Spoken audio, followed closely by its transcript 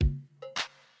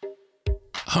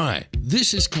Hi,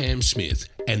 this is Cam Smith,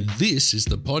 and this is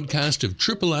the podcast of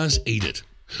Triple R's Eat It,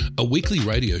 a weekly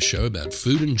radio show about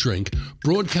food and drink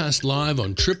broadcast live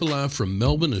on Triple R from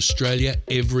Melbourne, Australia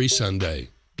every Sunday.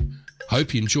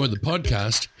 Hope you enjoy the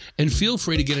podcast and feel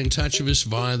free to get in touch with us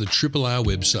via the Triple R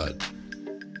website.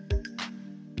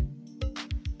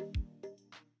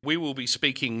 We will be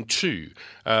speaking to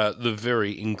the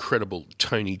very incredible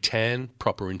Tony Tan.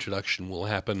 Proper introduction will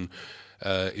happen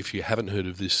if you haven't heard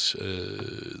of this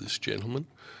gentleman.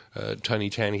 Tony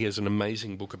Tan, he has an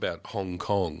amazing book about Hong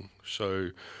Kong, so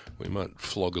we might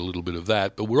flog a little bit of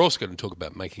that. But we're also going to talk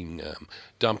about making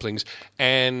dumplings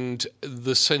and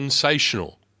the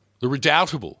sensational, the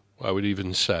redoubtable, I would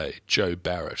even say, Joe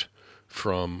Barrett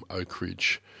from Oak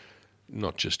Ridge.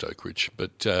 Not just Oak Ridge,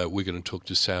 but we're going to talk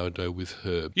to Sourdough with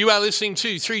Herb. You are listening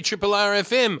to 3RRR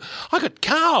FM. I got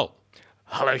Carl.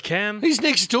 Hello, Cam. He's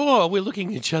next door. We're looking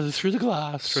at each other through the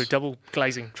glass. Through double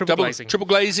glazing. Triple glazing. Triple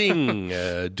glazing.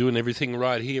 Doing everything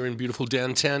right here in beautiful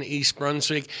downtown East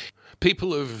Brunswick.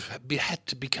 People have had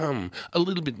to become a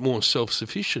little bit more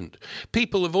self-sufficient.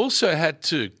 People have also had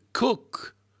to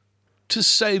cook to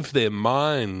save their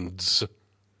minds.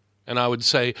 And I would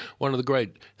say one of the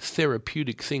great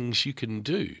therapeutic things you can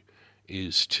do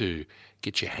is to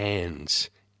get your hands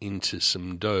into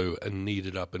some dough and knead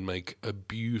it up and make a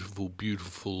beautiful,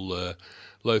 beautiful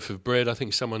loaf of bread. I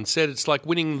think someone said it's like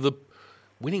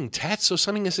winning tats or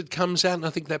something as it comes out. And I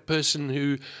think that person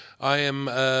who I am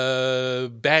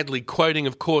badly quoting,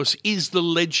 of course, is the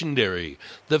legendary,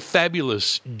 the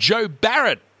fabulous Joe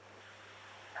Barrett.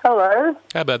 Hello.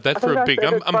 How about that for a big...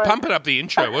 I'm pumping up the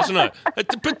intro, wasn't I? I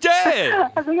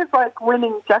think it's like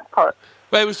winning jackpot.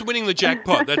 Well, it was winning the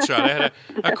jackpot, that's right. I had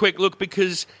a quick look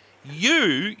because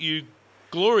you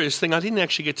glorious thing, I didn't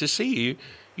actually get to see you.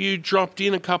 You dropped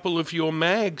in a couple of your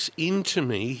mags into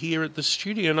me here at the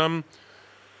studio, and I'm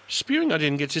spewing I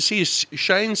didn't get to see you.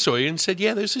 Shane saw you and said,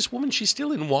 yeah, there's this woman, she's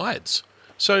still in whites.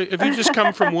 So have you just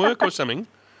come from work or something?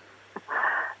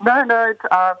 No,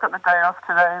 I've got the day off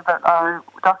today, but I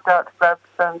ducked out to grab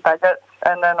some baguettes,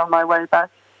 and then on my way back,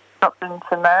 dropped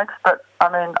into Mags. But,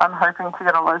 I mean, I'm hoping to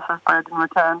get a loaf of bread in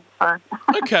return. So.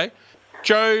 Okay.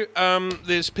 Joe,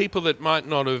 there's people that might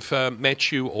not have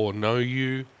met you or know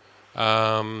you,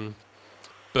 but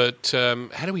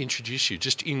how do we introduce you?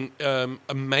 Just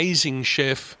amazing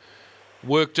chef,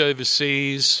 worked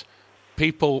overseas.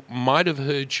 People might have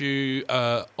heard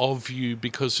of you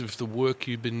because of the work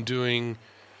you've been doing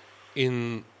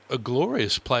in a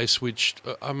glorious place, which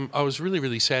I was really,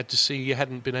 really sad to see you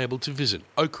hadn't been able to visit,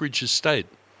 Oak Ridge Estate.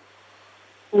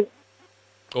 Yeah.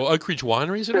 Or Oak Ridge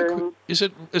Winery, is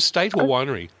it estate or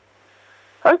winery?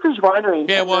 Oak Ridge Winery.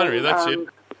 Yeah, winery, that's it.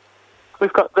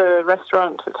 We've got the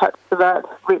restaurant attached to that,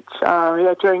 which,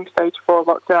 during stage 4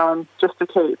 lockdown, just to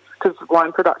keep, because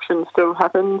wine production still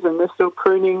happens and there's still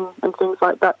pruning and things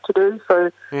like that to do.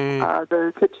 So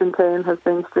the kitchen team has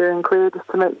been steering clear just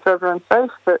to make sure everyone's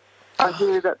safe. But I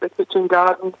hear that the kitchen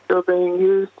garden's still being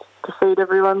used to feed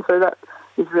everyone, so that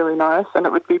is really nice. And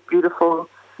it would be beautiful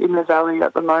in the valley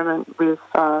at the moment with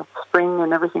spring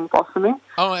and everything blossoming.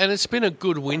 Oh, and it's been a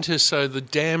good winter, so the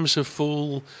dams are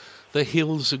full, the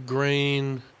hills are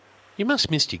green. You must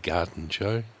miss your garden,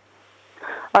 Joe.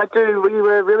 I do. We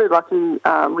were really lucky.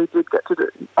 We did get to do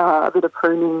a bit of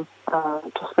pruning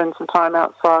to spend some time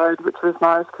outside, which was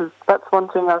nice because that's one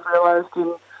thing I've realised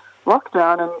in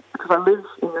lockdown, and because I live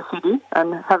in the city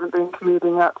and haven't been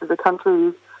commuting out to the country,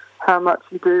 is how much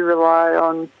you do rely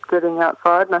on getting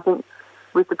outside. And I think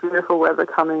with the beautiful weather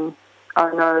coming,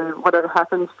 I know whatever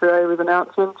happens today with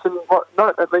announcements and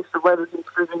whatnot, at least the weather's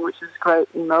improving, which is great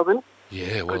in Melbourne.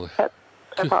 Yeah, well, pep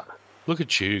up. Look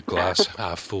at you, glass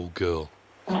half full girl.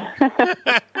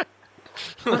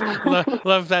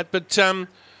 Love that. But,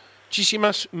 geez, you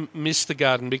must miss the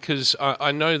garden because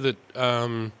I know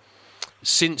that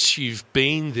since you've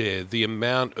been there, the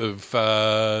amount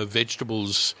of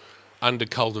vegetables under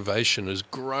cultivation has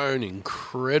grown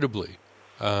incredibly.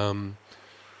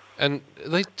 And are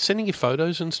they sending you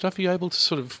photos and stuff? Are you able to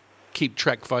sort of keep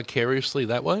track vicariously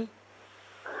that way?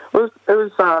 It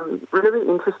was really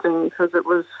interesting because it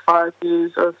was 5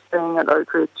 years of being at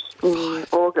Oak Ridge in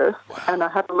August, and I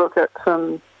had a look at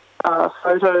some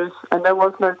photos, and there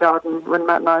was no garden when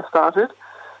Matt and I started.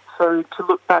 So to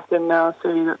look back and now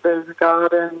see that there's a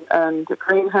garden and a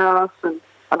greenhouse and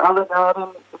another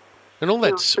garden, and all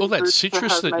that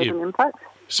citrus that you impact.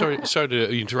 Sorry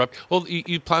to interrupt. Well,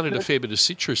 you planted a fair bit of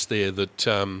citrus there that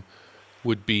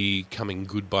would be coming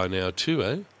good by now too,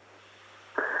 eh?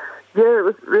 Yeah, it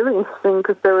was really interesting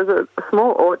because there was a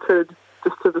small orchard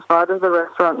just to the side of the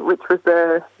restaurant, which was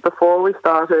there before we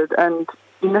started, and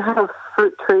you know how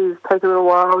fruit trees take a little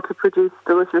while to produce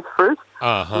delicious fruit?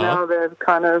 Uh-huh. Now they're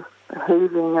kind of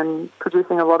heaving and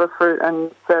producing a lot of fruit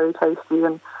and very tasty.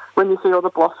 And when you see all the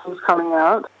blossoms coming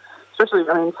out, especially,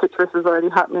 citrus is already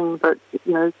happening, but,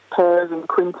 pears and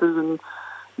quinces and,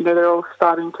 they're all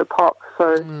starting to pop.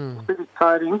 So it's pretty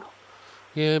exciting.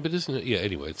 Yeah, but isn't it? Yeah,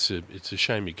 anyway, it's a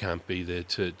shame you can't be there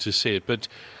to see it. But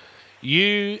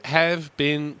you have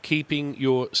been keeping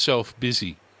yourself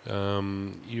busy.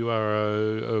 You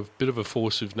are a bit of a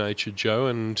force of nature, Joe,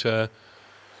 and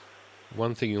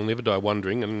one thing you'll never die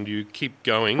wondering, and you keep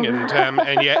going,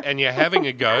 and you're having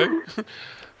a go.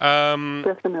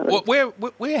 Definitely.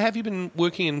 Where have you been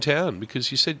working in town?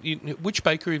 Because you said which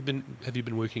bakery have you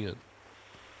been working at?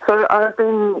 So I've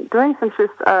been doing some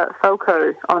shifts at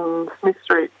Falco on Smith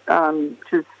Street,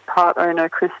 which is part owner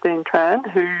Christine Tran,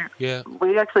 who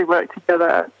we actually worked together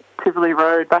at Tivoli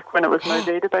Road back when it was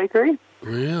Modita Bakery.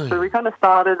 Really? So we kind of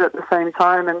started at the same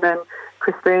time, and then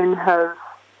Christine has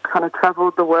kind of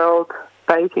travelled the world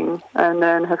baking, and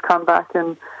then has come back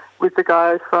and with the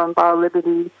guys from Bar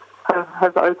Liberty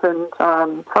have opened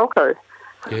Falco.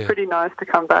 So it's pretty nice to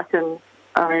come back, and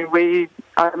I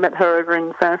met her over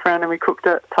in San Fran, and we cooked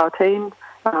at Tartine,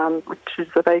 which is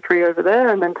the bakery over there,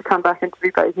 and then to come back and to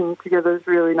be baking together is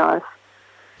really nice.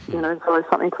 It's always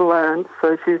something to learn.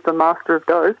 So she's the master of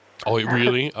dough. Oh,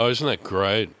 really? Oh, isn't that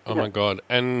great? Oh, my God.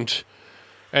 And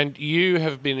you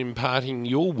have been imparting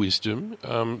your wisdom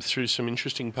through some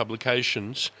interesting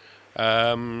publications.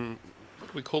 What do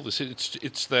we call this?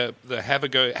 It's the Have a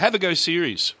Go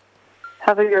series.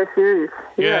 Have a Go series.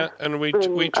 Yeah, and we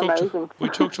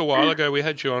talked a while ago. We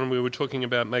had you on, and we were talking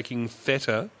about making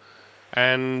feta,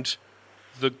 and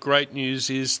the great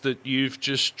news is that you've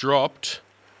just dropped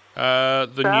the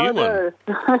new one.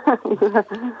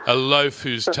 A loaf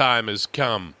whose time has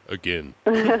come again.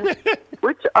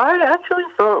 Which I actually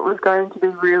thought was going to be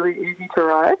really easy to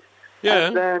write. Yeah.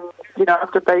 And then,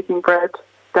 after baking bread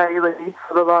daily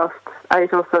for the last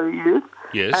 8 or so years.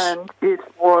 Yes. And it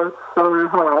was so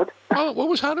hard. Oh, what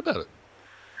was hard about it?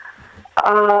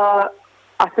 I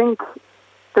think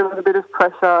there was a bit of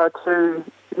pressure to,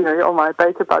 all my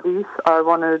baker buddies. I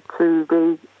wanted to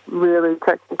be really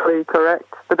technically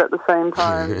correct, but at the same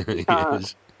time,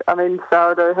 yes.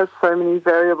 Sourdough has so many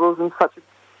variables and such a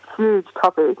huge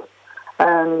topic,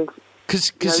 and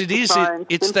because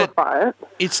it's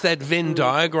that Venn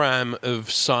diagram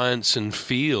of science and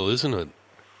feel, isn't it?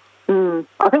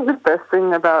 I think the best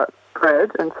thing about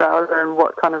bread and sourdough, and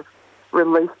what kind of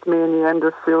released me in the end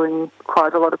of feeling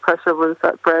quite a lot of pressure, was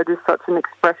that bread is such an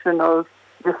expression of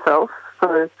yourself.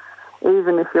 So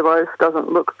even if your loaf doesn't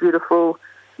look beautiful,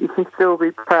 you can still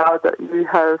be proud that you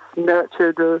have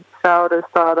nurtured a sourdough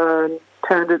starter and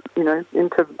turned it,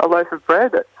 into a loaf of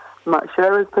bread that you might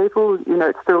share with people.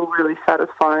 It's still really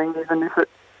satisfying, even if it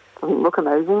doesn't look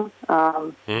amazing.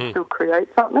 Still create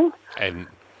something.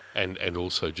 And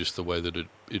also just the way that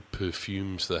it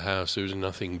perfumes the house. There's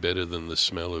nothing better than the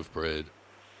smell of bread.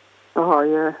 Oh,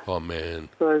 yeah. Oh, man.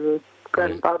 So good.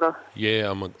 Bread and butter. Yeah,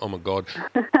 oh my God.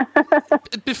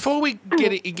 Before we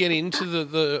get into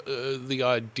the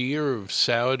idea of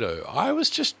sourdough, I was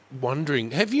just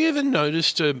wondering, have you ever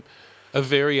noticed a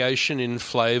variation in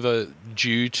flavour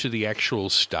due to the actual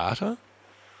starter?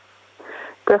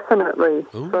 Definitely.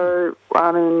 Ooh. So,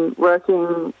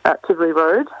 working at Tivoli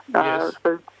Road, yes.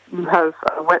 So you have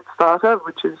a wet starter,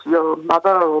 which is your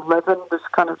mother or leaven. There's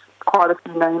kind of quite a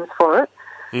few names for it.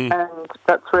 And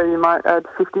that's where you might add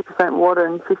 50% water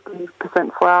and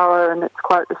 50% flour, and it's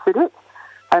quite acidic.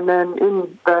 And then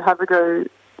in the Have a Go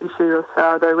issue of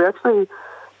sourdough, we actually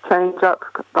change up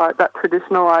like that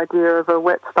traditional idea of a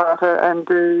wet starter and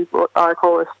do what I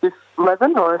call a stiff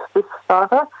leaven or a stiff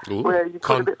starter. Ooh, where you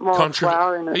put a bit more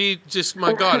flour in it.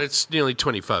 My God, it's nearly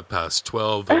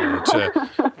 12:25,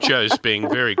 and Joe's being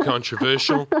very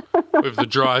controversial with the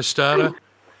dry starter.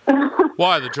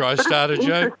 Why the dry starter,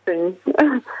 Joe?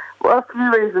 Well, a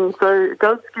few reasons. So it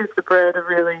does give the bread a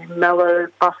really mellow,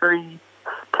 buttery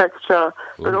texture,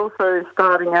 but also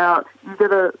starting out, you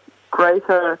get a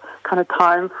greater kind of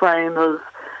time frame of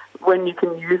when you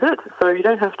can use it. So you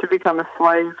don't have to become a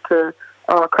slave to,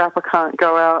 oh crap, I can't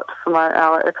go out for my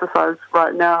hour exercise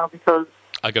right now because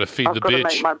I got to feed I've the got bitch.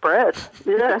 to make my bread.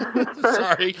 Yeah.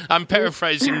 Sorry, I'm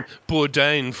paraphrasing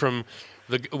Bourdain from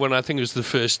when I think it was the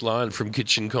first line from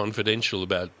Kitchen Confidential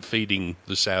about feeding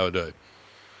the sourdough.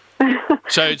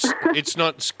 So it's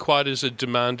not quite as a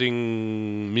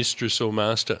demanding mistress or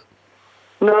master.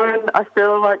 No, I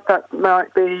feel like that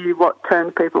might be what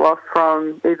turns people off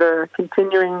from either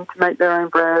continuing to make their own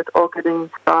bread or getting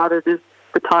started is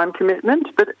the time commitment.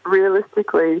 But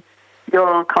realistically,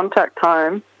 your contact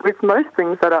time with most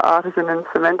things that are artisan and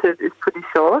cemented is pretty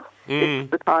short.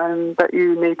 It's the time that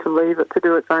you need to leave it to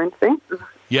do its own thing.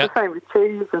 Yeah. The same with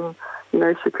cheese and,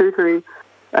 charcuterie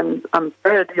and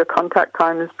bread. Your contact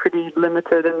time is pretty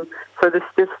limited, and so the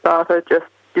stiff starter just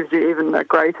gives you even a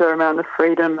greater amount of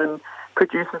freedom and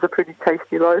produces a pretty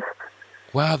tasty loaf.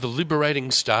 Wow, the liberating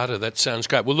starter. That sounds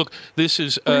great. Well, look, this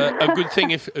is a good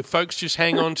thing if folks just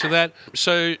hang on to that.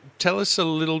 So tell us a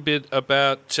little bit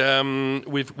about,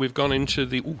 we've gone into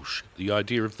the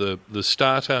idea of the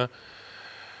starter.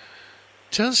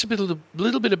 Tell us a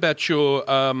little bit about your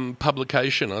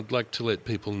publication. I'd like to let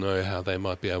people know how they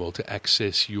might be able to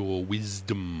access your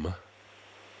wisdom.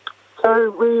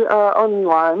 So we are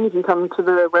online. You can come to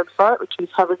the website, which is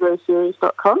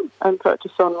haveagoseries.com, and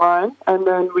purchase online. And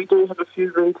then we do have a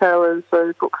few retailers,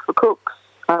 so Books for Cooks,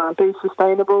 Be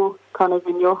Sustainable, kind of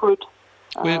in your hood.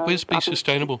 Where's Be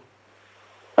Sustainable?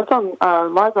 It's on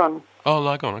Lygon. Oh,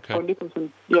 Lygon, okay. Or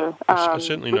Nicholson, yeah. I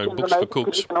certainly know Books for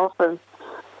Cooks.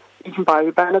 You can buy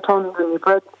your bannetons and your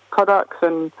bread products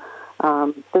and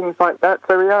things like that.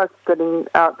 So we are getting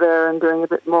out there and doing a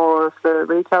bit more of the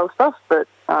retail stuff, but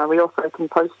we also can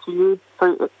post to you.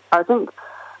 So I think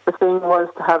the thing was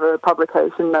to have a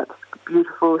publication that's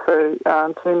beautiful. So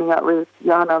teaming up with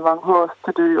Jana Langhorst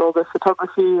to do all the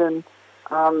photography, and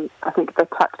I think the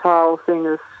tactile thing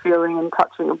of feeling and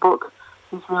touching a book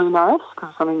is really nice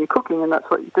because, you're cooking and that's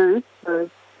what you do. So,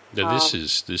 now, this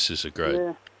is a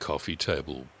great coffee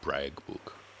table brag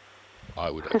book. I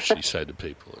would actually say to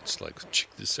people, it's like, check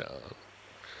this out.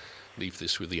 Leave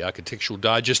this with the Architectural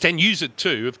Digest and use it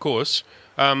too, of course.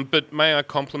 But may I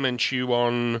compliment you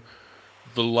on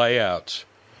the layout,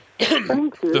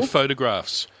 the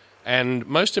photographs, and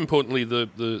most importantly,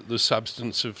 the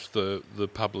substance of the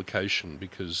publication,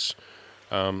 because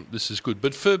this is good.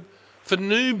 But for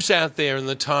noobs out there in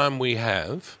the time we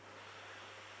have,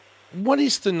 what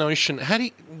is the notion?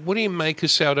 What do you make a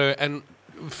sourdough, and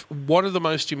what are the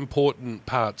most important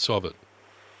parts of it?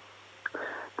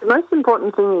 The most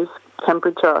important thing is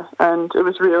temperature, and it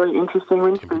was really interesting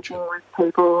when speaking with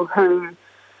people who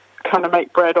kind of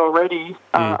make bread already.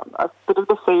 A bit of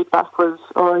the feedback was,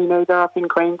 they're up in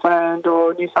Queensland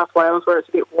or New South Wales where it's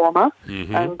a bit warmer,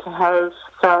 and to have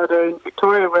sourdough in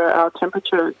Victoria where our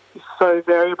temperature is so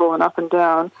variable and up and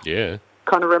down,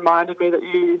 kind of reminded me that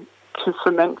to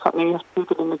ferment something, you have to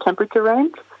keep it in the temperature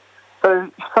range. So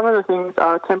some of the things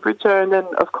are temperature, and then,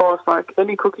 of course, like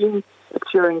any cooking,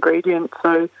 it's your ingredients.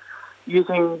 So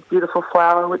using beautiful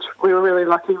flour, which we were really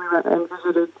lucky. We went and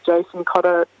visited Jason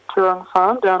Cotter at Turong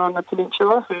Farm down on the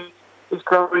peninsula, who is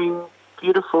growing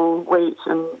beautiful wheat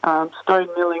and stone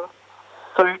milling.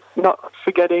 So not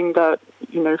forgetting that,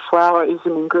 flour is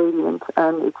an ingredient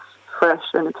and it's fresh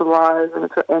and it's alive and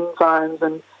it's got enzymes,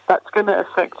 and that's going to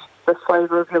affect the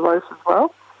flavour of your loaf as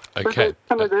well. Okay.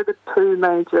 So they're the two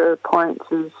major points,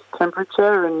 is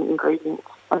temperature and ingredients,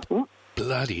 I think.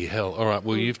 Bloody hell. All right,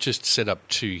 well, you've just set up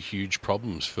two huge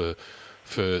problems for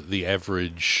the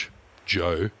average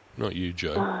Joe, not you,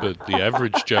 Joe, but the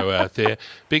average Joe out there,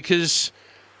 because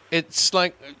it's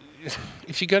like,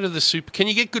 if you go to the can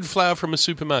you get good flour from a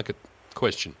supermarket?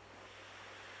 Question.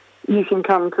 You can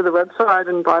come to the website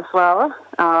and buy flour,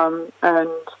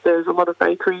 and there's a lot of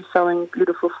bakeries selling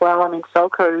beautiful flour.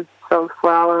 Selco sells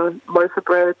flour, loaf of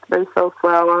bread, they sell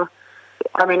flour.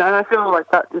 And I feel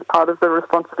like that is part of the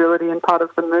responsibility and part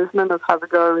of the movement of Have a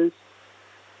Go is,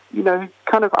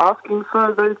 kind of asking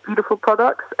for those beautiful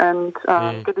products and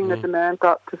getting the demand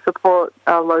up to support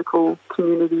our local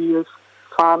community of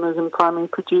farmers and primary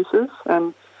producers,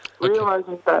 and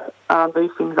realising that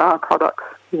these things are products,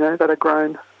 that are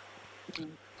grown.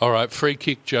 All right, free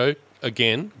kick, Joe,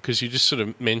 again, because you just sort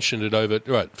of mentioned it over.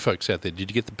 Right, folks out there,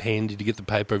 did you get the pen? Did you get the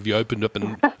paper? Have you opened up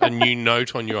a new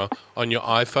note on your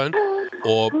iPhone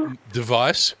or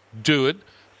device? Do it,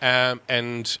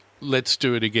 and let's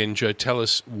do it again, Joe. Tell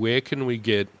us, where can we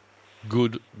get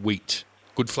good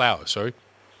flour, sorry?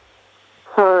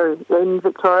 So in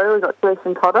Victoria, we've got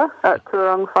Jason Cotter at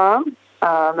Turong Farm,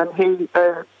 and he's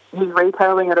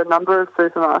retailing at a number of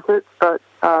supermarkets, but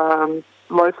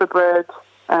loaf of bread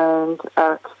and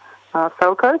at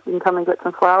Felco. You can come and get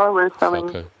some flour. We're selling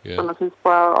some of his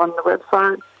flour on the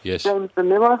website. Yes. James the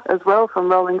Miller as well from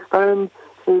Rolling Stone.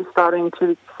 He's starting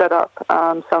to set up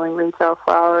selling retail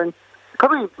flour, and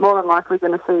probably more than likely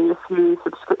going to see a few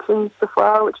subscriptions to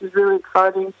flour, which is really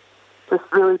exciting. Just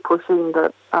really pushing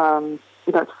that,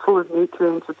 it's full of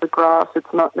nutrients. It's a grass.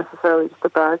 It's not necessarily just a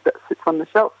bag that sits on the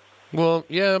shelf. Well,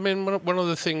 yeah, one of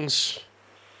the things...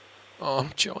 Oh,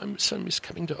 Joe, I so miss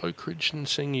coming to Oak Ridge and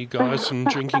seeing you guys and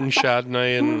drinking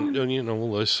Chardonnay and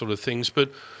all those sort of things.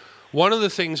 But One of the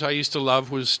things I used to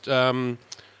love was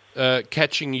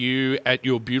catching you at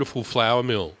your beautiful flour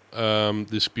mill.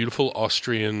 This beautiful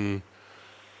Austrian.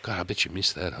 God, I bet you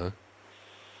missed that, huh?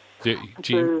 We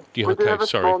do have a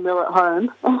small mill at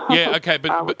home. Yeah, okay,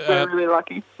 but we're really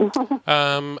lucky.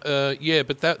 yeah,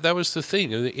 but that was the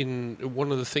thing. In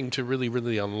one of the things to really,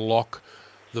 really unlock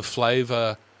the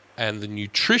flavour and the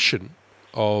nutrition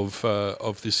of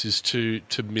this is to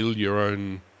mill your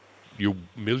own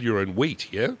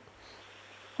wheat. Yeah.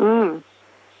 Mm.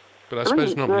 But I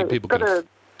suppose not many people can.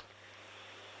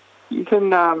 You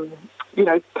can.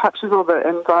 Captures all the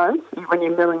enzymes when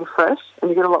you're milling fresh, and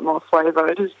you get a lot more flavour.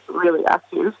 It is really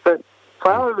active, but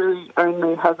flour really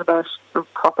only has about a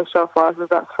proper shelf life of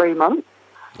about 3 months.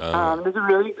 There's a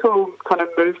really cool kind of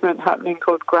movement happening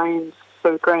called Grains,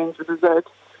 so Grains with a Z,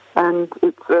 and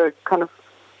it's a kind of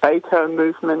baker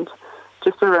movement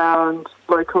just around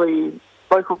local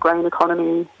grain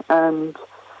economy and,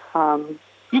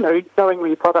 knowing where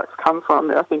your products come from.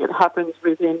 I think it happens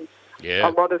within a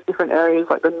lot of different areas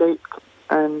like the meat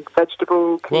and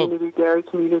vegetable community, dairy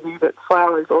community, but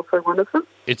flour is also one of them.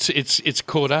 It's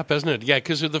caught up, hasn't it? Yeah,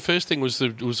 because the first thing was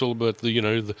all about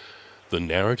the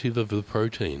narrative of the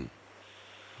protein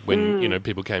when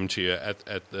people came to you at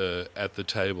the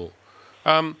table,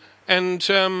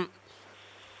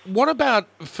 what about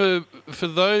for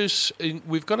those?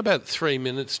 We've got about 3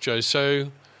 minutes, Joe.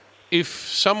 So if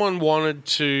someone wanted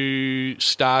to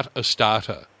start a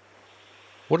starter,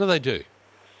 what do they do?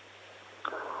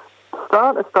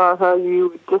 Start a starter, you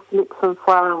would just mix some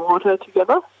flour and water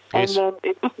together, yes. And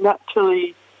then it just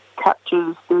naturally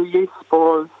captures the yeast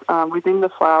spores within the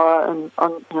flour and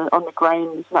on the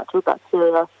grain, natural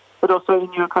bacteria, but also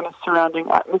in your kind of surrounding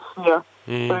atmosphere.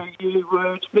 So you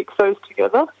would mix those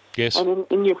together, yes. And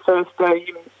in your first day,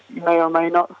 you may or may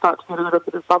not start to get a little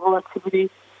bit of bubble activity.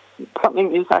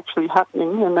 Something is actually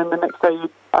happening, and then the next day you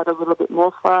add a little bit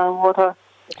more flour and water.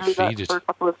 Do that for a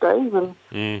couple of days, and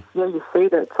you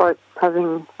feed it. It's like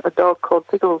having a dog called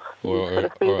Pickles. Or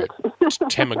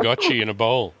Tamagotchi in a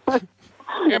bowl.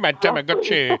 Yeah, my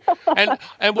Tamagotchi.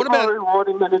 And what about more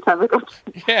rewarding than a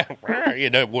Tamagotchi?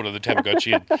 Yeah, water the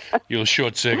Tamagotchi and you'll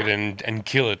short circuit and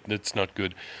kill it. That's not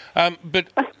good.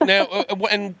 But now,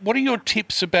 and what are your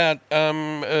tips about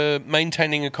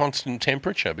maintaining a constant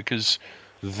temperature? Because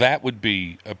that would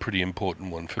be a pretty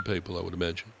important one for people, I would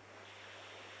imagine.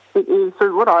 It is.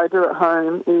 So what I do at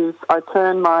home is I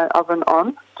turn my oven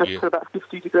on just to about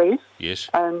 50 degrees. Yes.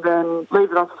 And then leave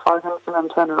it on for 5 minutes and then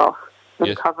turn it off.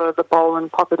 Then cover the bowl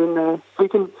and pop it in there. So you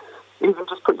can even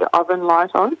just put your oven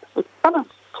light on. It's kind of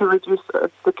to reduce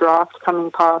the draft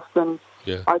coming past, and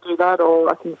I do that, or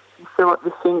I can fill up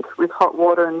the sink with hot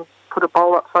water and put a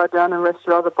bowl upside down and rest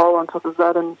your other bowl on top of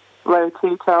that and lay a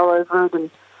tea towel over it. And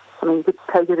you could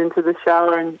take it into the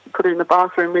shower and put it in the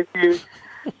bathroom with you.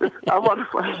 There's a lot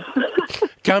of ways.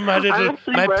 Come,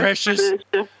 my precious.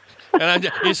 And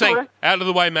you're saying, out of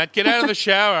the way, Matt. Get out of the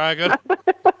shower. I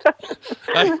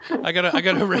got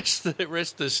to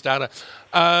rest the starter.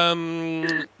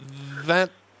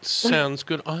 That sounds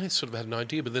good. I sort of had an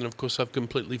idea, but then of course I've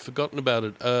completely forgotten about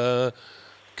it.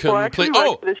 I actually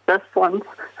worked with a chef once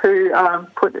who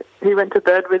he went to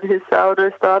bed with his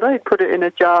sourdough starter. He put it in a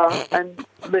jar and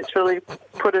literally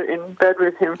put it in bed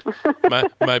with him.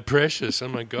 my precious, oh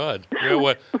my God!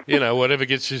 Whatever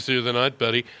gets you through the night,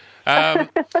 buddy.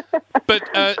 But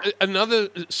another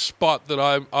spot that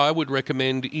I would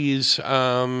recommend is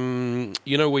where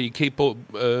you keep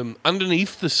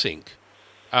underneath the sink.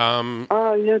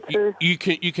 Too. You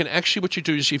can actually, what you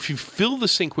do is if you fill the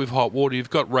sink with hot water,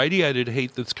 you've got radiated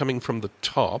heat that's coming from the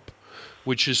top,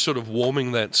 which is sort of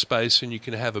warming that space, and you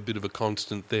can have a bit of a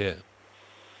constant there.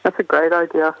 That's a great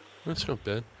idea. That's not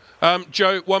bad.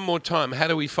 Joe, one more time, how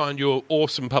do we find your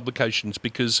awesome publications?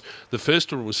 Because the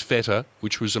first one was feta,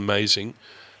 which was amazing,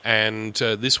 and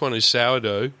this one is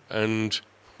sourdough, and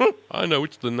I know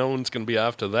no one's going to be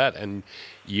after that, and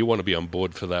you want to be on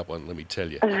board for that one, let me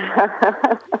tell you.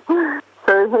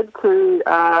 So head to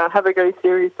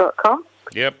haveagoseries.com.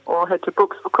 Yep. Or head to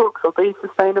Books for Cooks or Be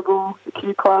Sustainable, the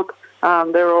Q Club.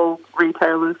 They're all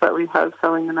retailers that we have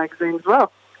selling the magazine as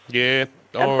well. Yeah.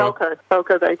 And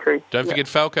Falco Bakery. Don't forget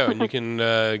Falco, and you can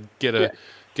get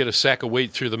a sack of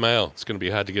wheat through the mail. It's going to be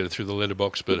hard to get it through the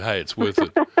letterbox, but hey, it's worth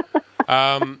it.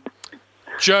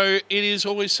 Joe, it is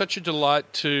always such a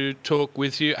delight to talk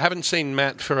with you. I haven't seen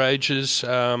Matt for ages,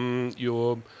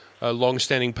 your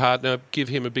long-standing partner. Give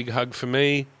him a big hug for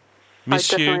me.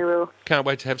 Miss I definitely will. Can't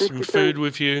wait to have some food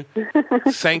with you.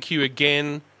 Thank you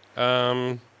again,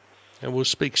 and we'll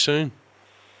speak soon.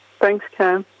 Thanks,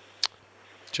 Cam.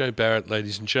 Joe Barrett,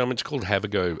 ladies and gentlemen. It's called Have a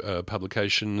Go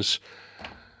Publications.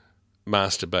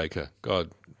 master baker.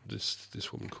 God,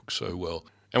 this woman cooks so well.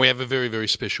 And we have a very, very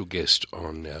special guest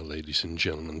on now, ladies and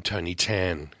gentlemen, Tony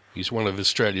Tan. He's one of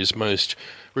Australia's most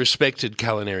respected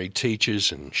culinary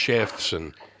teachers and chefs,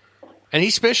 and he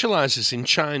specialises in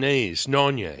Chinese,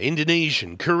 Nonya,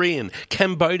 Indonesian, Korean,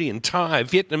 Cambodian, Thai,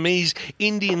 Vietnamese,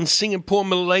 Indian, Singapore,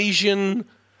 Malaysian,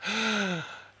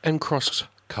 and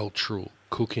cross-cultural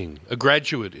cooking. A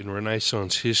graduate in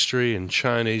Renaissance history and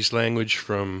Chinese language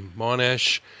from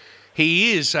Monash.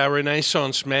 He is our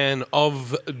Renaissance man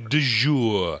of du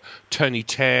jour, Tony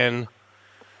Tan.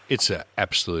 It's an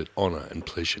absolute honour and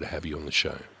pleasure to have you on the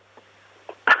show.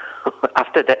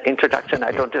 After that introduction,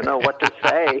 I don't know what to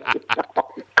say.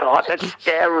 Oh, God, that's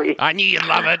scary. I knew you'd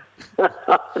love it.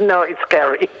 No, it's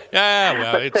scary. Ah,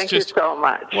 well, but it's thank just you so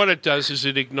much. What it does is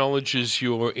it acknowledges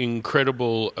your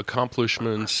incredible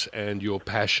accomplishments and your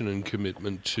passion and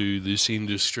commitment to this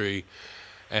industry,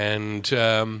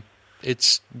 and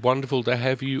it's wonderful to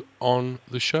have you on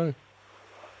the show.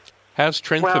 How's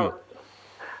Trentham? Well,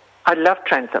 I love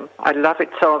Trentham. I love it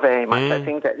so very much. I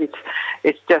think that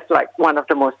it's just like one of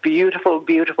the most beautiful,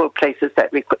 beautiful places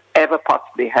that we could ever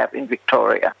possibly have in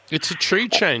Victoria. It's a tree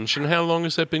change, and how long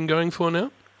has that been going for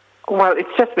now? Well, it's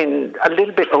just been a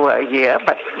little bit over a year,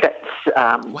 but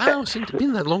that's... Wow, it's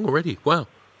been that long already. Wow.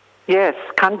 Yes,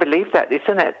 can't believe that,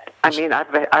 isn't it? I mean, I've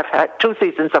had 2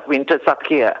 seasons of winters up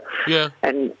here. Yeah.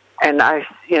 And I,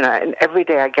 and every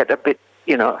day I get a bit,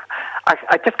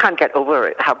 I just can't get over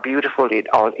it, how beautiful it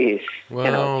all is.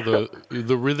 Well,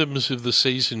 the rhythms of the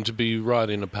season, to be right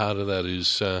in a part of that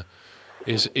is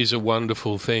a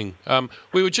wonderful thing.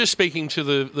 We were just speaking to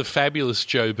the fabulous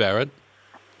Jo Barrett.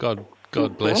 God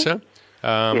bless her.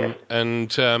 Yes.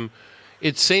 And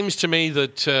it seems to me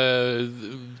that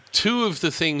 2 of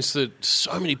the things that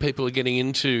so many people are getting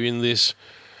into in this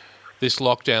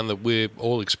lockdown that we're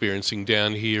all experiencing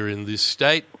down here in this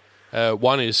state,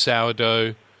 one is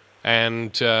sourdough,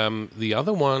 and the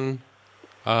other one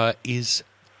is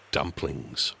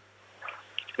dumplings.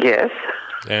 Yes.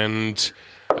 And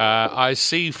I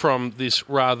see from this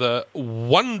rather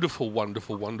wonderful,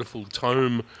 wonderful, wonderful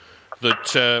tome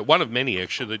that one of many,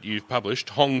 actually, that you've published,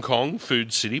 Hong Kong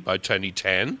Food City by Tony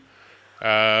Tan,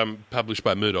 published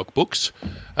by Murdoch Books.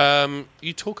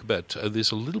 You talk about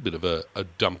there's a little bit of a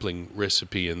dumpling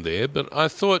recipe in there, but I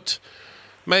thought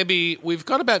maybe we've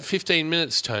got about 15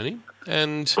 minutes, Tony,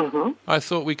 and I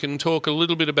thought we can talk a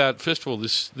little bit about, first of all,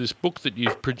 this book that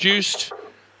you've produced,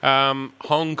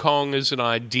 Hong Kong as an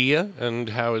idea and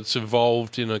how it's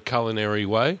evolved in a culinary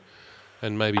way,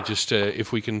 and maybe just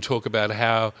if we can talk about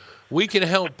how we can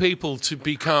help people to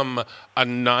become a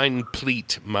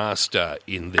 9-pleat master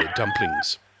in their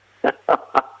dumplings.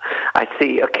 I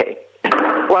see, okay.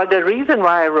 Well, the reason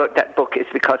why I wrote that book is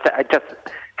because I just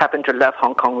happen to love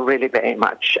Hong Kong really very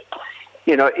much.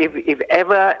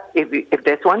 If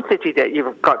there's one city that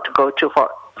you've got to go to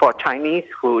for Chinese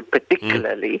food,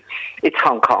 particularly, it's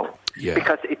Hong Kong. Yeah.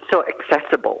 Because it's so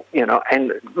accessible,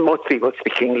 and most people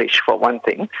speak English for one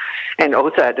thing. And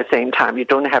also at the same time, you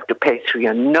don't have to pay through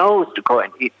your nose to go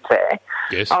and eat there.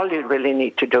 Yes. All you really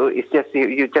need to do is just,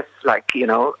 you just like, you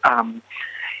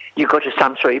go to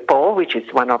Sam Shui Po, which is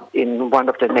one of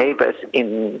the neighbors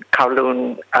in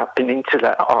Kowloon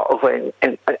Peninsula, or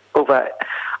over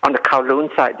on the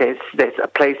Kowloon side, there's a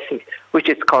place which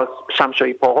is called Sam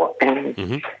Shui Po,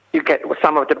 and you get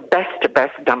some of the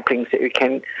best dumplings that you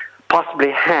can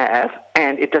possibly have,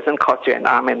 and it doesn't cost you an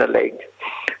arm and a leg.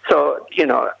 So,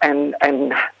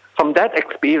 and from that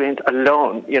experience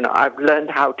alone, I've learned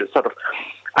how to sort of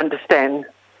understand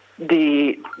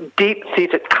the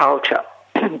deep-seated culture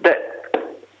that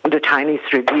the Chinese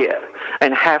revere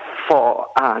and have for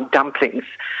dumplings.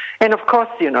 And of course,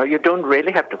 you don't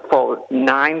really have to fold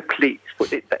 9 pleats,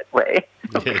 put it that way.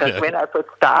 Because when I first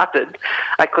started,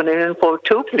 I couldn't even fold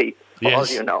 2 pleats, all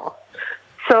you know.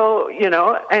 So,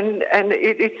 and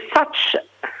it's such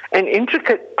an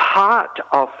intricate part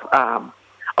of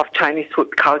Chinese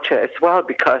food culture as well,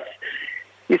 because,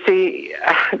 you see,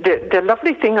 the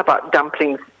lovely thing about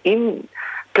dumplings in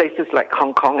places like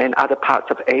Hong Kong and other parts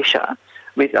of Asia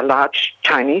with a large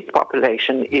Chinese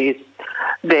population is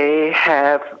they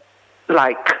have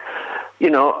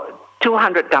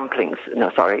 200 dumplings.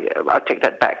 No, sorry, I'll take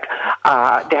that back.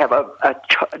 They have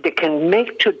they can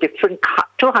make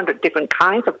 200 different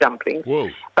kinds of dumplings. Whoa.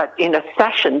 But in a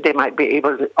session, they might be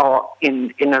able to, or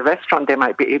in a restaurant, they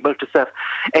might be able to serve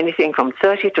anything from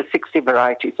 30 to 60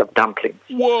 varieties of dumplings.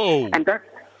 Whoa. And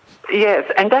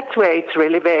that's where it's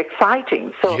really very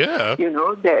exciting. So,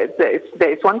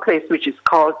 there's one place which is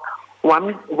called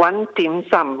One Dim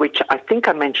Sum, which I think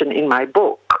I mentioned in my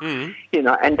book, and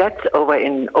that's over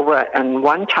on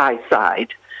Wan Chai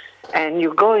side. And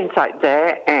you go inside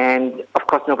there, and of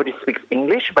course nobody speaks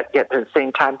English, but yet at the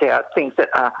same time there are things that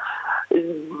are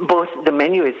both, the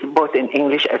menu is both in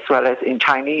English as well as in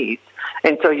Chinese.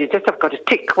 And so you just have got to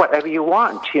tick whatever you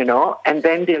want, and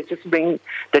then they'll just bring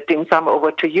the dim sum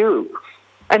over to you.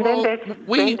 And then there is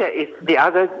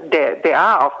there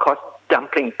are, of course,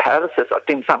 dumpling palaces or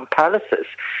dim sum palaces,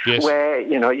 yes, where,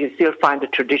 you still find the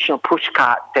traditional push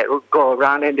cart that will go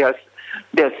around and they'll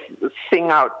sing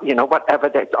out, whatever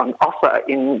that's on offer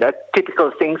in the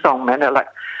typical sing-song manner, like,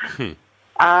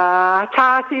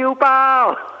 cha siu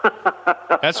bao.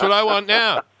 That's what I want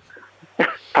now.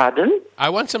 Pardon? I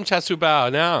want some cha siu bao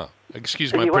now.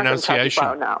 Excuse my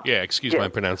pronunciation. Yeah, excuse my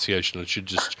pronunciation. I should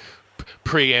just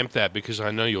preempt that because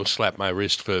I know you'll slap my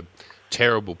wrist for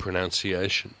terrible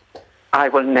pronunciation. I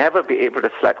will never be able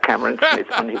to slap Cameron Smith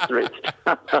on his wrist.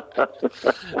 But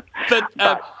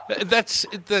that's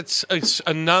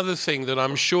another thing that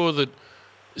I'm sure that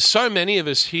so many of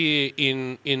us here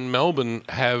in Melbourne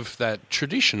have that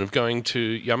tradition of going to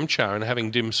Yum Cha and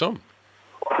having dim sum.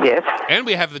 Yes. And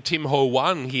we have the Tim Ho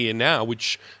Wan here now,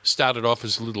 which started off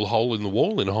as a little hole in the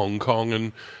wall in Hong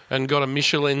Kong and got a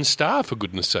Michelin star, for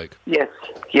goodness sake. Yes.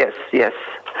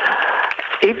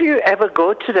 If you ever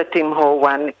go to the Tim Ho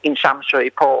Wan in Sham Shui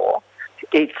Po,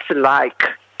 it's like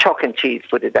chalk and cheese,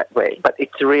 put it that way. But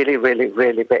it's really, really,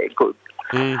 really very good.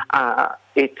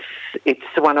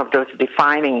 It's one of those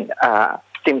defining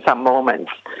dim sum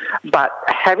moments. But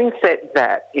having said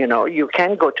that, you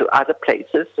can go to other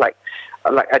places like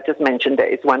I just mentioned, there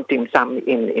is one dim sum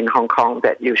in Hong Kong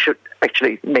that you should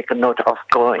actually make a note of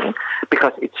going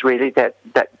because it's really that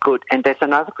good. And there's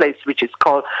another place which is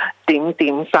called Dim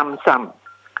Dim Sum Sum.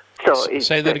 So it's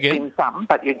say that again. Dim sum,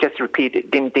 but you just repeat it: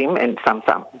 dim dim and sum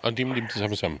sum. Oh, dim dim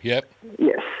sum sum. Yep.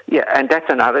 Yes, yeah, and that's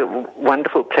another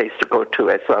wonderful place to go to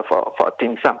as well for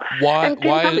dim sum. Why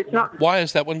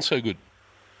is that one so good?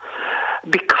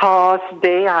 Because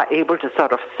they are able to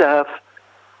sort of serve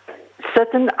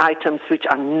certain items which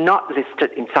are not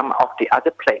listed in some of the other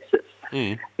places.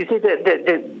 You see,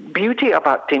 the beauty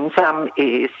about dim sum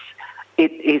is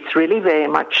it is really very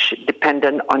much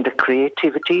dependent on the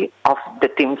creativity of the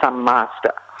dim sum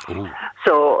master. Ooh.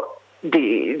 So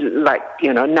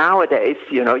nowadays,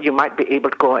 you might be able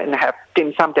to go and have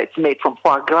dim sum that's made from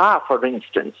foie gras, for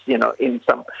instance, in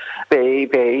some very,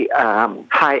 very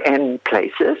high-end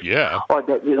places. Yeah. Or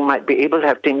that you might be able to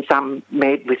have dim sum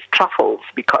made with truffles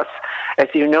because, as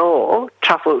you know,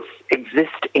 truffles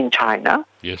exist in China.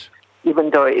 Yes.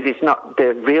 Even though it is not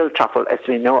the real truffle as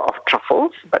we know of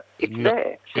truffles, but it's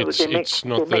there. So it's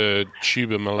not the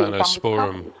tuber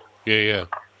melanosporum. Yeah.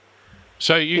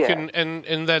 So you can,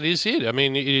 and that is it. I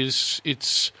mean, it's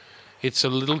a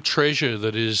little treasure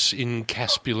that is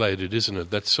encapsulated, isn't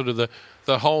it? That's sort of the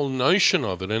whole notion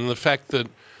of it, and the fact that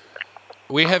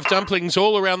we have dumplings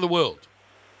all around the world.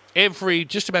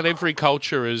 Just about every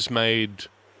culture has made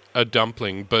a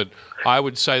dumpling, but I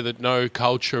would say that no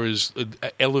culture has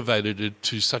elevated it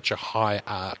to such a high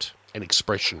art and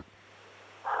expression.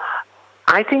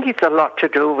 I think it's a lot to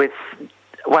do with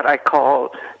what I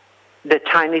call the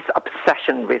Chinese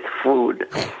obsession with food.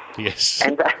 Yes.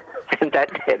 And that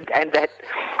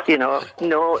no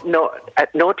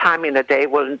at no time in the day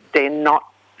will they not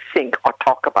think or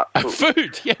talk about food.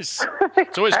 Food, yes.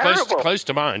 It's always close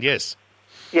to mind, yes.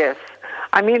 Yes.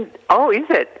 I mean, is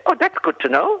it? Oh, that's good to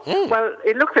know. Well,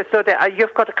 it looks as though that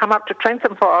you've got to come up to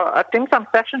Trentham for a dim sum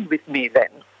session with me then.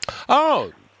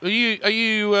 Oh, are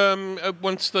you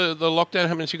once the lockdown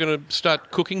happens, you're going to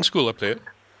start cooking school up there?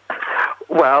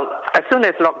 Well, as soon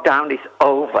as lockdown is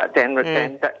over, then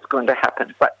that's going to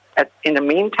happen. But in the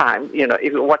meantime,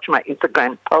 if you watch my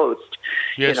Instagram post,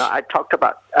 yes. I talked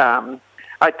about cha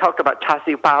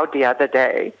siu bao the other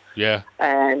day. Yeah.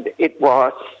 And it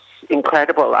was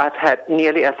incredible. I've had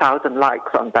nearly 1,000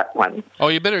 likes on that one. Oh,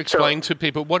 you better explain to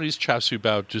people what is cha siu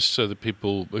bao, just so that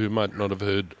people who might not have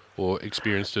heard or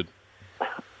experienced it.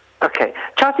 Okay,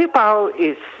 cha siu bao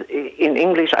is, in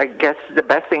English, I guess the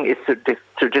best thing is to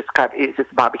describe it is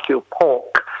barbecue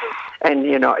pork, and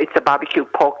it's a barbecue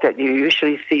pork that you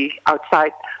usually see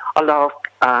outside a lot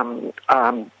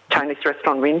of Chinese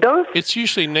restaurant windows. It's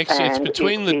usually it's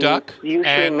between the duck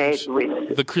and made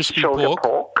with the crispy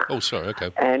pork. Oh, sorry,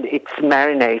 okay. And it's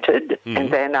marinated,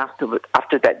 and then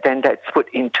after that, then that's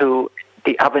put into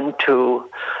the oven to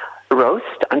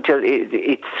roast until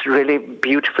it's really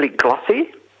beautifully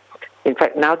glossy. In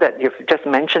fact, now that you've just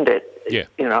mentioned it,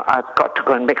 I've got to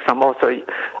go and make some more. So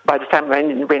by the time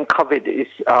when COVID is,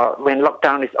 when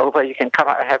lockdown is over, you can come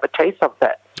out and have a taste of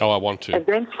that. Oh, I want to. And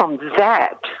then from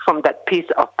that piece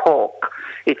of pork,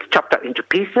 it's chopped up into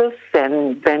pieces,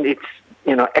 and then it's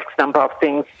X number of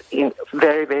things in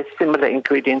very, very similar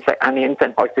ingredients like onions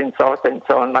and hoisin sauce and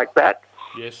so on like that.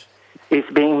 Yes. Is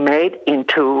being made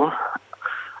into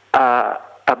a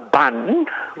bun,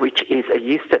 which is a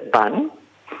yeasted bun.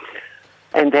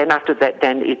 And then after that,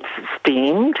 then it's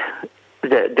steamed.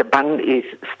 The bun is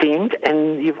steamed,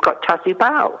 and you've got char siu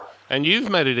bao. And you've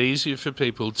made it easier for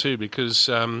people too, because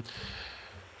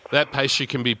that pastry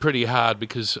can be pretty hard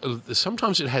because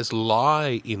sometimes it has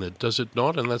lye in it, does it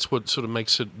not? And that's what sort of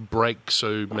makes it break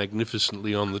so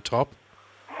magnificently on the top.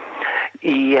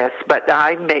 Yes, but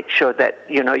I make sure that,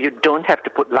 you don't have to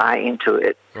put lye into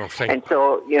it. Oh, and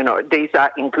so, these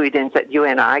are ingredients that you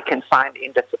and I can find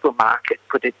in the supermarket,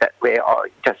 put it that way, or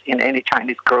just in any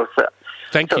Chinese grocer.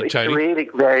 Thank you, Tony. It's really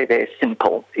very, very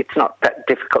simple. It's not that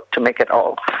difficult to make at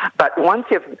all. But once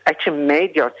you've actually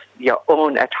made your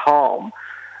own at home,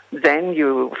 then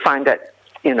you find that,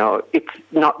 it's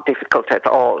not difficult at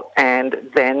all. And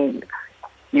then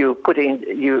you put in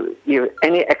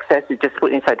any excess you just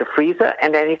put inside the freezer,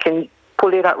 and then you can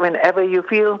pull it out whenever you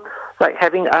feel like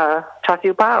having a char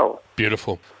siu bao.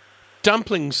 Beautiful.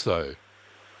 Dumplings, though.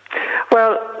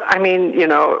 Well, I mean,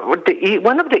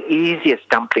 one of the easiest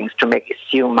dumplings to make is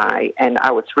siu mai, and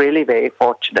I was really very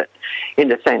fortunate in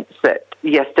the sense that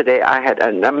yesterday I had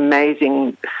an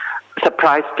amazing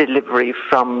surprise delivery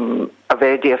from a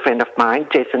very dear friend of mine,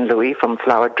 Jason Louis from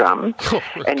Flower Drum. Oh,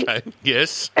 okay.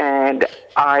 Yes. And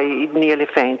I nearly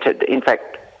fainted. In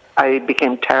fact, I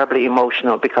became terribly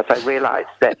emotional because I realized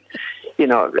that,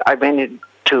 I went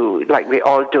into, like we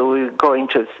all do, go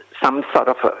into some sort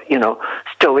of,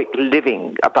 stoic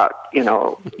living about,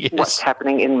 Yes. what's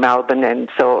happening in Melbourne. And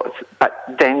so, but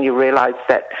then you realize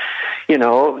that,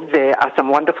 there are some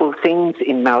wonderful things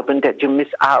in Melbourne that you miss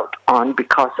out on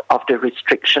because of the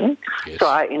restriction. Yes. So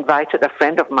I invited a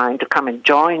friend of mine to come and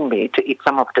join me to eat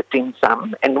some of the dim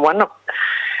sum.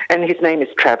 And his name is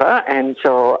Trevor. And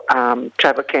so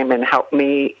Trevor came and helped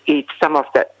me eat some of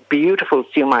that beautiful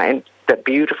siu mai and the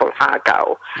beautiful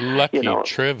hagao. Lucky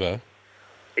Trevor.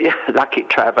 Yeah, lucky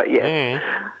Trevor, yes.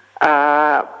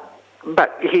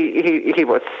 But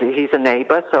he's a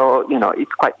neighbor, so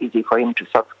it's quite easy for him to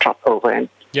sort of trot over and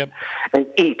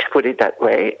eat, put it that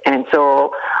way. And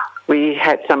so we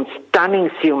had some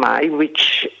stunning siu mai,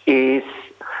 which is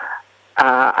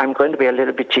I'm going to be a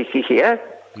little bit cheeky here.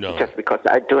 No. Just because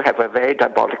I do have a very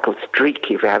diabolical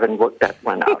streak if you haven't worked that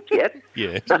one out yet.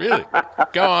 Yeah, really.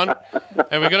 Go on.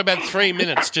 And we've got about 3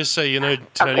 minutes, just so you know,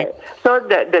 Tony. Okay. So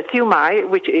the siu mai,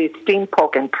 which is steamed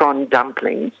pork and prawn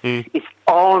dumplings, is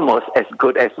almost as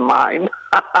good as mine.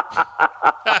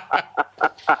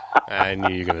 I knew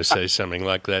you were going to say something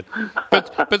like that.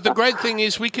 But the great thing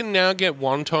is we can now get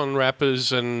wonton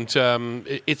wrappers, and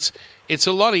it's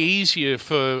a lot easier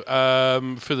for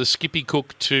the Skippy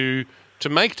cook to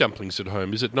make dumplings at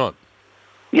home, is it not?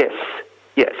 Yes.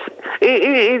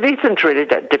 It isn't really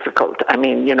that difficult. I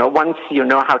mean, once you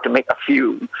know how to make a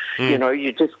few,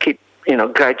 you just keep,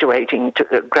 graduating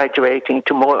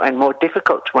to more and more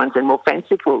difficult ones and more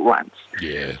fanciful ones.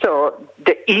 Yeah. So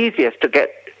the easiest to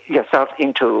get yourself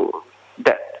into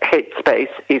that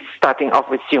headspace is starting off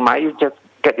with siu mai. You just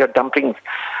get your dumpling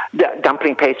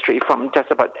pastry from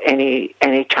just about any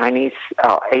Chinese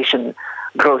or Asian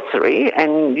grocery,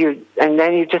 and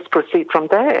then you just proceed from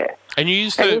there. And you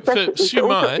use for siu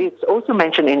mai. It's also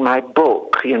mentioned in my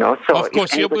book, So of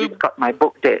course, if anybody's got my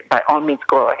book there, by all means,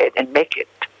 go ahead and make it.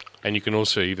 And you can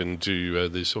also even do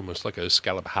there's almost like a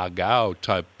scallop hagao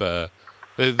type.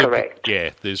 Correct.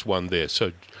 Yeah, there's one there.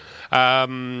 So. So are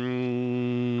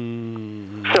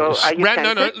you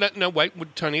no, wait,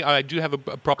 Tony. I do have a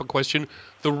proper question.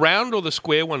 The round or the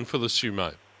square one for the siu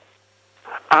mai?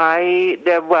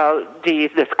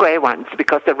 The square ones,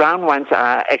 because the round ones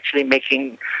are actually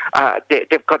making,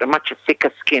 they've got a much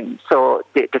thicker skin, so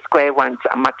the square ones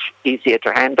are much easier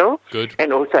to handle. Good.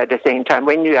 And also at the same time,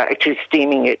 when you are actually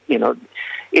steaming it,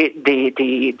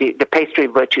 the pastry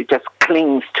virtue just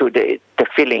clings to the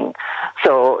filling.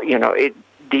 So,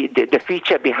 the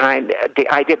feature behind, the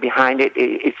idea behind it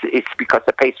is because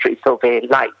the pastry is so very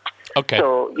light. Okay.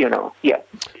 So, yeah.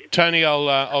 Tony,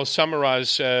 I'll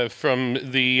summarise from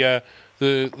the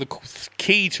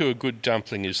key to a good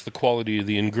dumpling is the quality of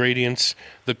the ingredients,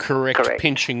 the correct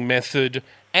pinching method,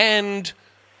 and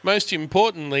most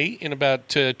importantly, in about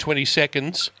 20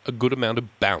 seconds, a good amount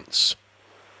of bounce.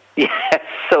 Yes,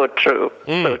 so true,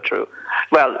 so true.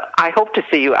 Well, I hope to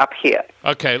see you up here.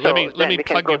 Okay, let me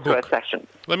plug your book. Session.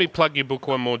 Let me plug your book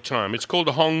one more time. It's called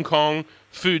Hong Kong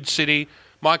Food City.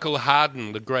 Michael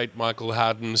Harden, the great Michael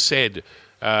Harden, said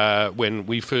when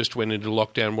we first went into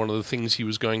lockdown, one of the things he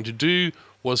was going to do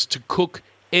was to cook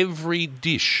every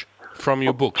dish from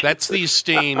your book. That's the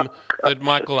esteem that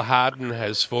Michael Harden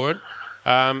has for it.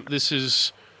 This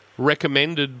is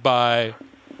recommended by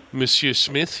Monsieur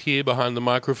Smith here behind the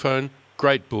microphone.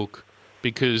 Great book,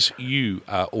 because you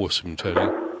are awesome,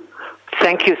 Tony.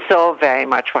 Thank you so very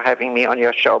much for having me on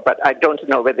your show, but I don't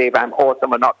know whether I'm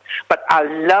awesome or not. But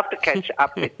I'd love to catch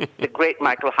up with the great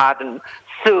Michael Harden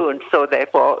soon, so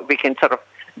therefore we can sort of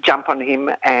jump on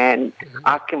him and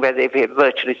ask him whether he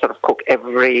virtually sort of cook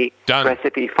every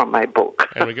recipe from my book.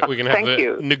 And we're going to have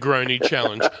the Negroni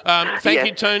challenge. Thank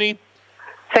you, Tony.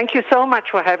 Thank you so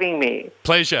much for having me.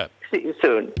 Pleasure. See you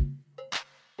soon.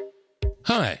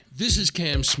 Hi, this is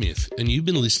Cam Smith, and you've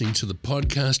been listening to the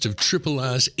podcast of Triple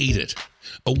R's Eat It,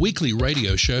 a weekly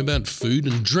radio show about food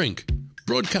and drink,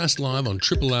 broadcast live on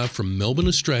Triple R from Melbourne,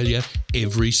 Australia,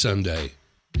 every Sunday.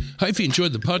 Hope you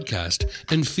enjoyed the podcast,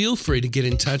 and feel free to get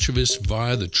in touch with us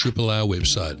via the Triple R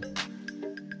website.